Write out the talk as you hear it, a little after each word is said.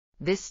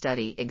This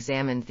study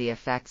examined the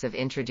effects of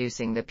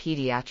introducing the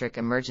Pediatric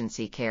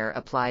Emergency Care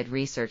Applied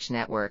Research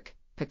Network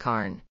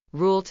 (PECARN)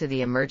 rule to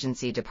the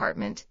emergency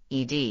department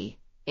 (ED)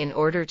 in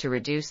order to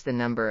reduce the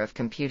number of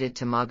computed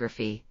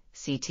tomography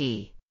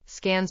 (CT)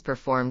 scans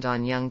performed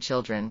on young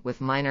children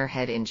with minor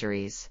head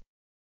injuries.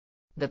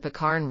 The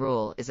PECARN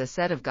rule is a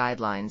set of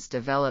guidelines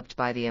developed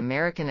by the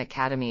American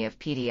Academy of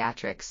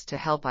Pediatrics to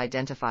help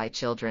identify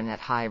children at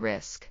high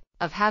risk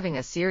of having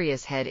a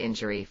serious head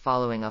injury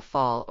following a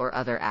fall or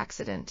other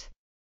accident.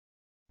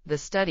 The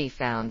study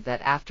found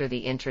that after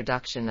the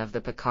introduction of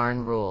the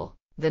PECARN rule,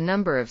 the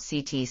number of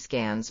CT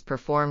scans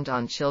performed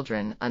on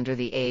children under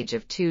the age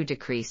of 2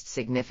 decreased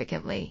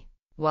significantly,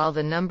 while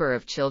the number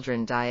of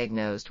children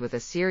diagnosed with a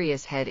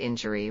serious head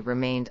injury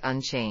remained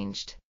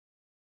unchanged.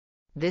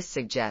 This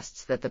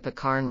suggests that the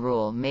PECARN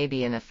rule may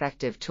be an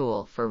effective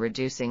tool for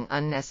reducing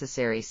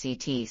unnecessary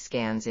CT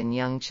scans in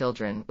young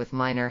children with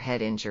minor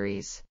head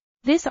injuries.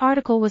 This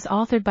article was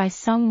authored by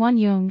Seong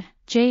Jung,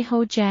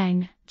 Jae-ho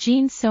Jang,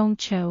 Jin-sung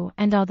Cho,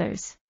 and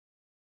others.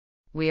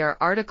 We are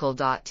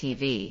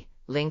RTCLTV,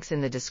 links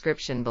in the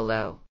description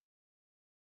below.